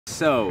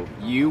So,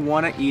 you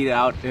want to eat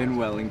out in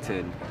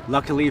Wellington.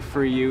 Luckily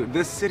for you,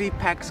 this city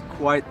packs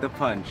quite the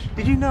punch.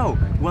 Did you know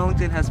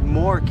Wellington has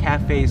more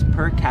cafes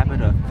per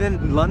capita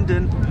than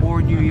London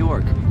or New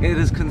York? It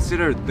is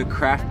considered the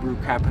craft brew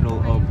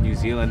capital of New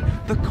Zealand,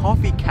 the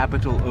coffee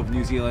capital of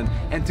New Zealand,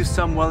 and to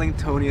some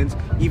Wellingtonians,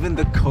 even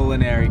the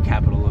culinary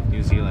capital of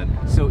New Zealand.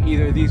 So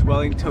either these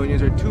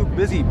Wellingtonians are too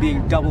busy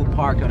being double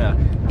parked on a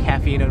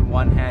caffeine on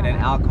one hand and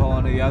alcohol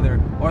on the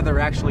other, or they're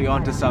actually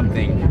onto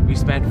something. We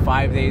spent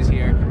 5 days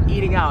here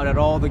eating out at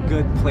all the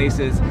good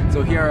places,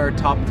 so here are our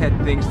top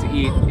 10 things to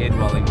eat in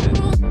Wellington.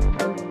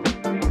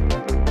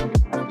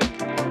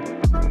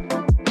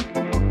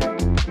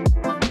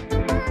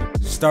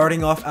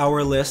 Starting off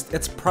our list,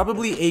 it's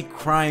probably a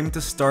crime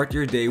to start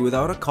your day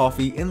without a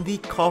coffee in the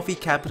coffee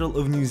capital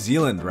of New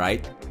Zealand,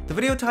 right? The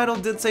video title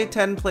did say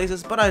 10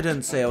 places, but I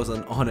didn't say I was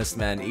an honest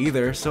man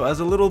either, so as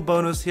a little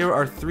bonus, here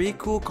are 3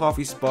 cool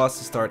coffee spots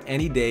to start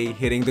any day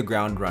hitting the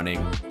ground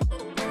running.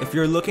 If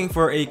you're looking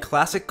for a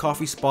classic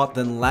coffee spot,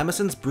 then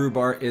Lamason's Brew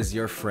Bar is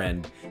your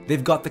friend.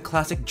 They've got the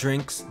classic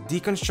drinks,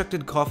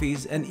 deconstructed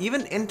coffees, and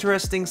even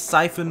interesting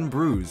siphon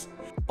brews.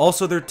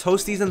 Also, their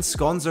toasties and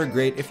scones are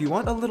great if you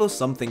want a little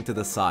something to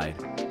the side.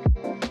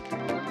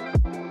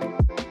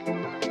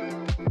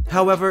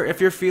 However, if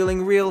you're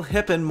feeling real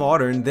hip and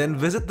modern, then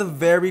visit the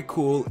very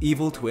cool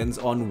Evil Twins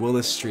on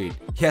Willis Street.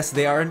 Yes,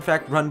 they are in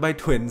fact run by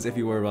twins if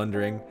you were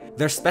wondering.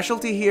 Their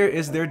specialty here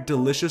is their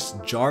delicious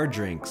jar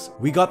drinks.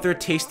 We got their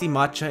tasty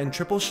matcha and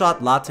triple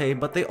shot latte,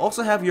 but they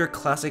also have your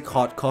classic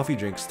hot coffee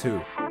drinks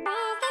too.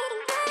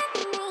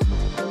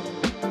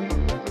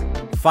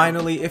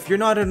 Finally, if you're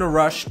not in a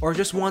rush or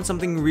just want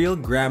something real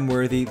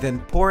gram-worthy, then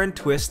Pour and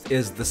Twist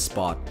is the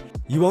spot.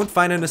 You won't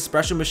find an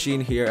espresso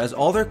machine here as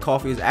all their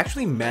coffee is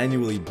actually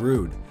manually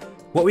brewed.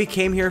 What we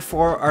came here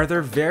for are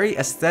their very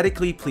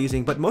aesthetically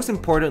pleasing, but most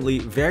importantly,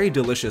 very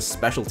delicious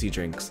specialty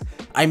drinks.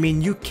 I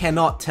mean, you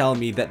cannot tell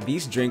me that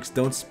these drinks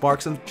don't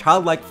spark some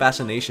childlike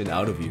fascination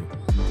out of you.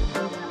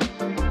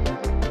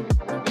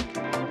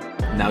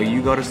 Now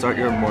you gotta start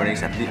your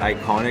mornings at the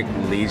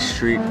iconic Leeds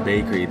Street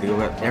Bakery. They've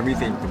got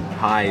everything from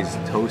pies,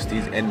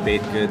 toasties, and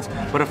baked goods,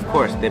 but of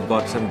course, they've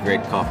got some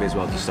great coffee as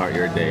well to start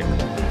your day.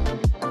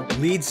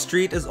 Leeds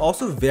Street is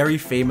also very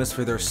famous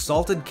for their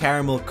salted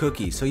caramel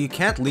cookie, so you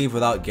can't leave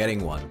without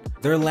getting one.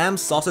 Their lamb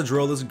sausage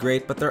roll is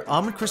great, but their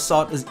almond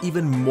croissant is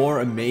even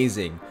more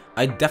amazing.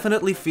 I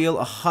definitely feel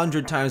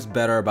 100 times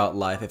better about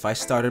life if I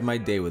started my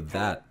day with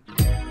that.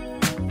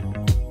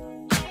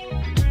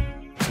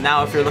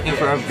 Now, if you're looking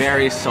for a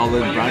very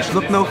solid brunch,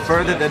 look no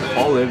further than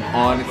Olive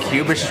on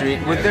Cuba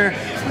Street with their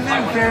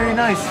very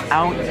nice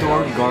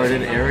outdoor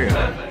garden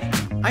area.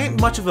 I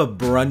ain't much of a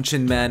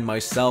brunchin' man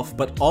myself,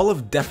 but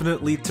Olive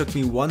definitely took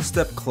me one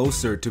step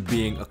closer to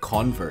being a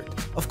convert.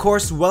 Of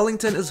course,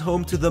 Wellington is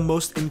home to the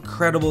most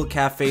incredible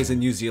cafes in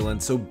New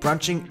Zealand, so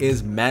brunching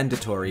is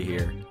mandatory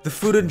here. The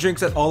food and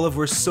drinks at Olive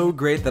were so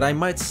great that I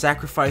might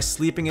sacrifice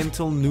sleeping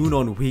until noon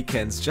on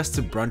weekends just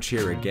to brunch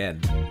here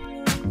again.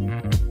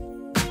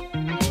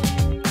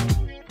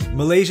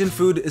 Malaysian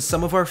food is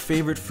some of our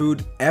favorite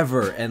food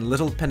ever, and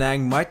Little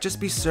Penang might just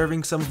be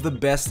serving some of the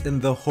best in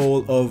the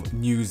whole of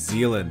New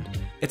Zealand.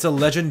 It's a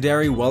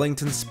legendary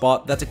Wellington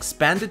spot that's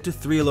expanded to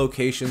 3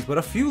 locations, but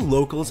a few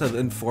locals have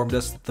informed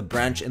us that the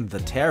branch in the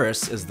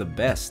Terrace is the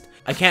best.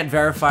 I can't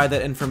verify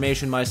that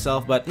information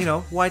myself, but you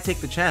know, why take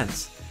the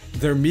chance?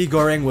 Their mee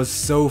goreng was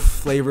so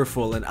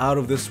flavorful and out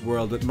of this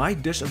world that my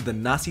dish of the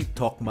nasi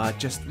tokma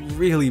just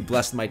really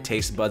blessed my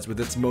taste buds with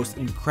its most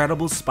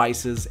incredible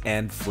spices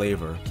and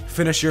flavor.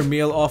 Finish your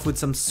meal off with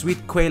some sweet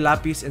kueh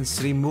lapis and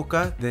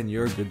srimuka, then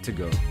you're good to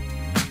go.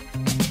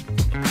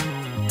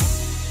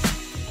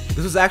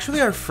 This was actually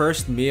our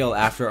first meal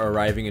after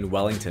arriving in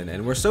Wellington,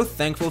 and we're so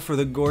thankful for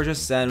the gorgeous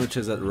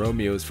sandwiches at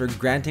Romeo's for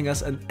granting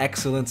us an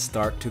excellent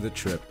start to the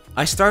trip.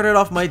 I started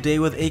off my day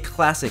with a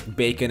classic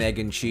bacon, egg,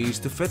 and cheese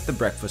to fit the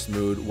breakfast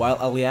mood, while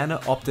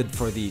Aliana opted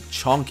for the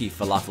chonky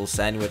falafel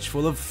sandwich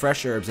full of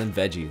fresh herbs and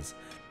veggies.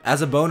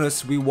 As a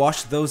bonus, we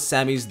washed those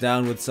sammies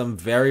down with some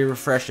very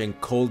refreshing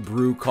cold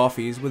brew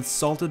coffees with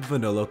salted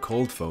vanilla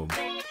cold foam.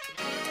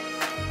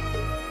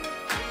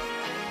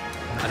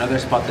 Another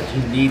spot that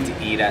you need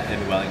to eat at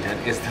in Wellington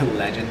is the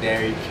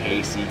legendary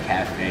KC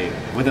Cafe.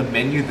 With a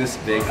menu this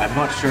big, I'm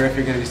not sure if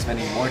you're going to be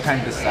spending more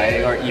time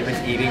deciding or even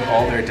eating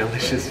all their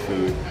delicious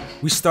food.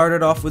 We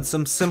started off with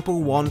some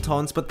simple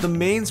wontons, but the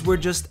mains were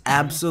just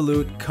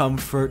absolute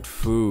comfort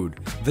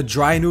food. The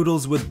dry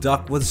noodles with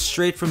duck was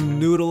straight from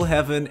noodle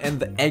heaven, and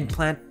the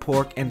eggplant,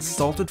 pork, and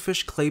salted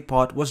fish clay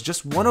pot was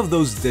just one of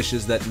those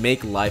dishes that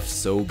make life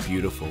so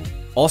beautiful.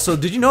 Also,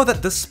 did you know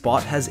that this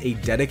spot has a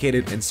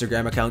dedicated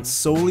Instagram account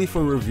solely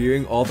for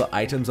reviewing all the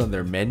items on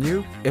their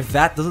menu? If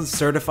that doesn't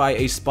certify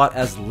a spot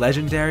as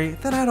legendary,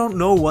 then I don't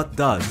know what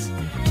does.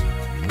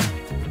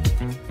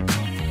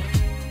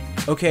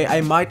 Okay, I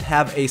might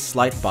have a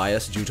slight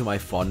bias due to my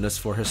fondness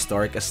for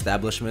historic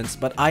establishments,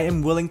 but I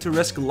am willing to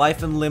risk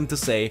life and limb to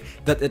say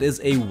that it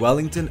is a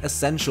Wellington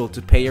essential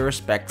to pay your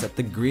respects at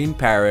the Green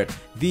Parrot,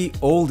 the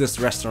oldest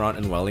restaurant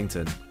in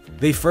Wellington.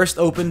 They first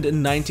opened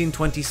in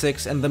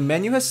 1926 and the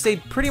menu has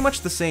stayed pretty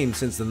much the same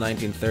since the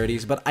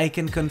 1930s, but I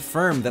can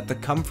confirm that the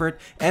comfort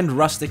and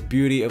rustic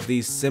beauty of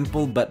these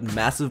simple but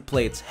massive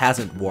plates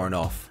hasn't worn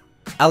off.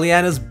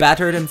 Aliana's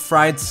battered and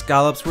fried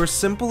scallops were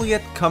simple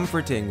yet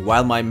comforting,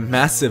 while my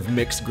massive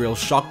mixed grill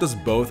shocked us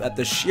both at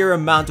the sheer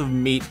amount of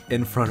meat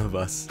in front of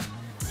us.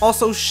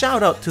 Also,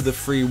 shout out to the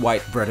free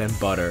white bread and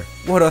butter.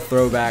 What a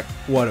throwback,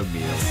 what a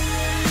meal.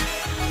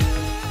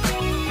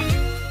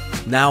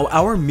 Now,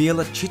 our meal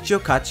at Ciccio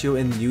Caccio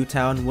in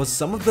Newtown was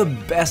some of the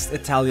best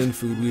Italian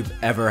food we've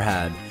ever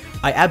had.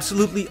 I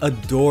absolutely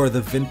adore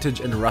the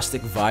vintage and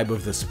rustic vibe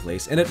of this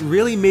place, and it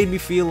really made me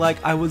feel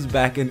like I was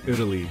back in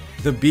Italy.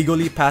 The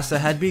bigoli pasta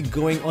had me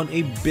going on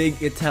a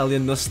big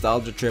Italian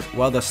nostalgia trip,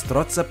 while the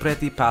strozza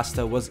preti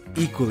pasta was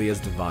equally as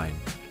divine.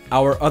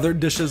 Our other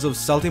dishes of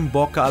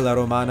saltimbocca alla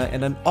romana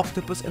and an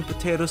octopus and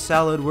potato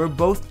salad were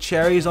both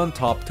cherries on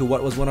top to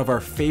what was one of our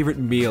favorite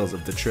meals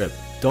of the trip.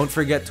 Don't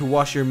forget to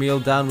wash your meal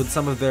down with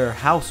some of their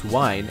house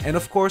wine, and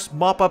of course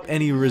mop up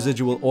any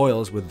residual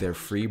oils with their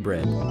free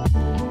bread.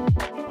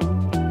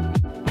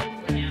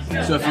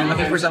 So if you're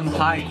looking for some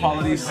high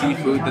quality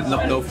seafood, then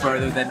look no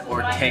further than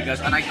Ortega's,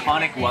 an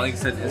iconic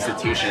Wellington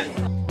institution.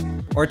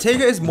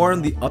 Ortega is more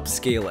on the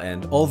upscale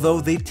end,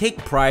 although they take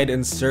pride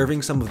in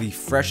serving some of the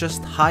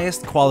freshest,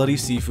 highest quality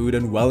seafood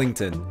in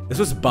Wellington. This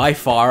was by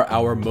far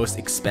our most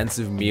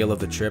expensive meal of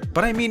the trip,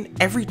 but I mean,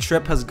 every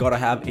trip has gotta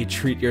have a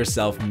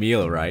treat-yourself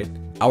meal, right?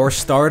 Our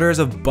starters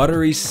of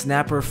buttery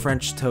snapper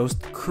French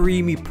toast,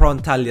 creamy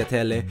prawn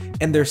tagliatelle,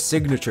 and their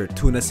signature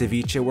tuna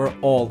ceviche were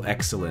all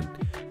excellent.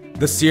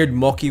 The seared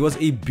mochi was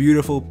a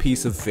beautiful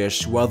piece of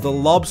fish, while the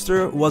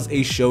lobster was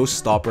a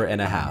showstopper and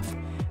a half.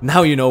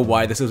 Now you know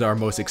why this is our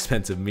most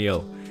expensive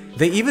meal.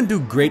 They even do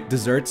great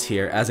desserts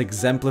here, as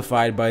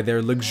exemplified by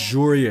their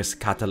luxurious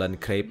Catalan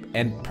crepe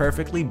and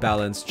perfectly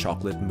balanced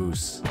chocolate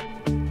mousse.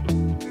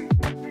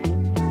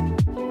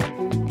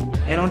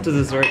 And on to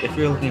dessert, if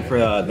you're looking for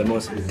the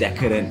most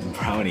decadent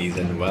brownies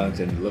in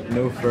Wellington, look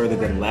no further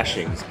than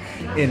Lashings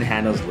in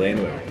Hannah's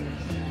Laneway.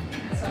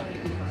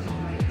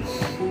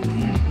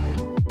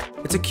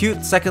 It's a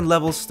cute second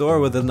level store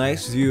with a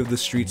nice view of the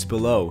streets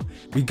below.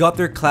 We got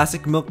their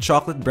classic milk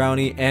chocolate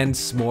brownie and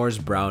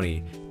s'mores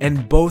brownie,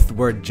 and both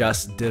were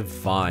just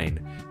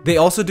divine. They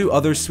also do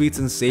other sweets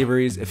and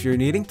savories if you're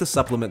needing to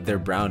supplement their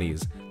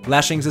brownies.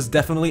 Lashings is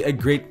definitely a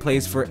great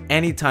place for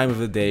any time of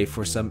the day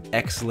for some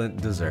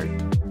excellent dessert.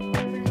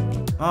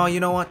 Oh,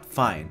 you know what?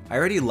 Fine. I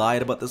already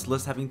lied about this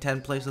list having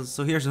 10 places,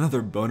 so here's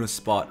another bonus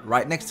spot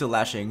right next to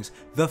Lashings,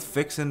 the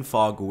Fix and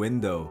Fog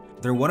window.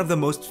 They're one of the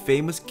most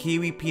famous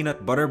Kiwi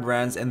peanut butter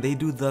brands, and they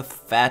do the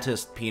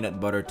fattest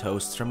peanut butter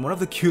toasts from one of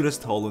the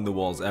cutest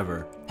hole-in-the-walls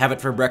ever. Have it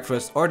for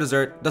breakfast or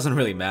dessert, doesn't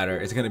really matter,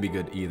 it's gonna be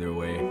good either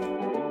way.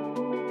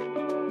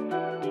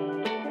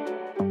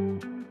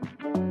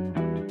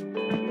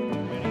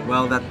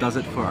 Well, that does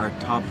it for our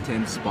top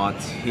 10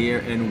 spots here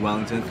in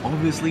Wellington.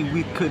 Obviously,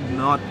 we could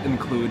not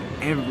include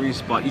every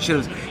spot. You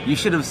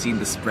should have seen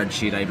the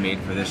spreadsheet I made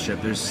for this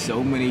trip. There's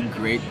so many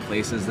great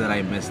places that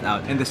I missed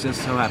out, and this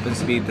just so happens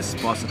to be the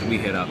spots that we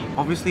hit up.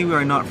 Obviously, we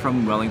are not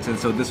from Wellington,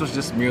 so this was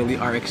just merely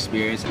our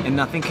experience, and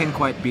nothing can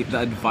quite beat the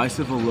advice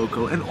of a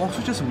local, and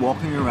also just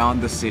walking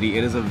around the city.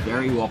 It is a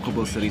very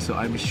walkable city, so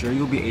I'm sure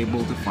you'll be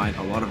able to find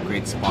a lot of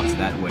great spots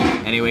that way.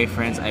 Anyway,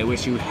 friends, I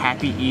wish you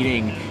happy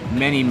eating,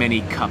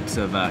 many cups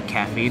of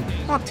caffeine,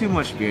 not too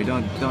much beer,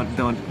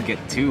 don't get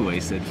too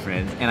wasted,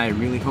 friends, and I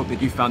really hope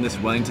that you found this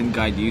Wellington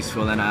guide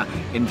useful and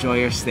enjoy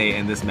your stay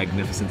in this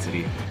magnificent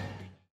city.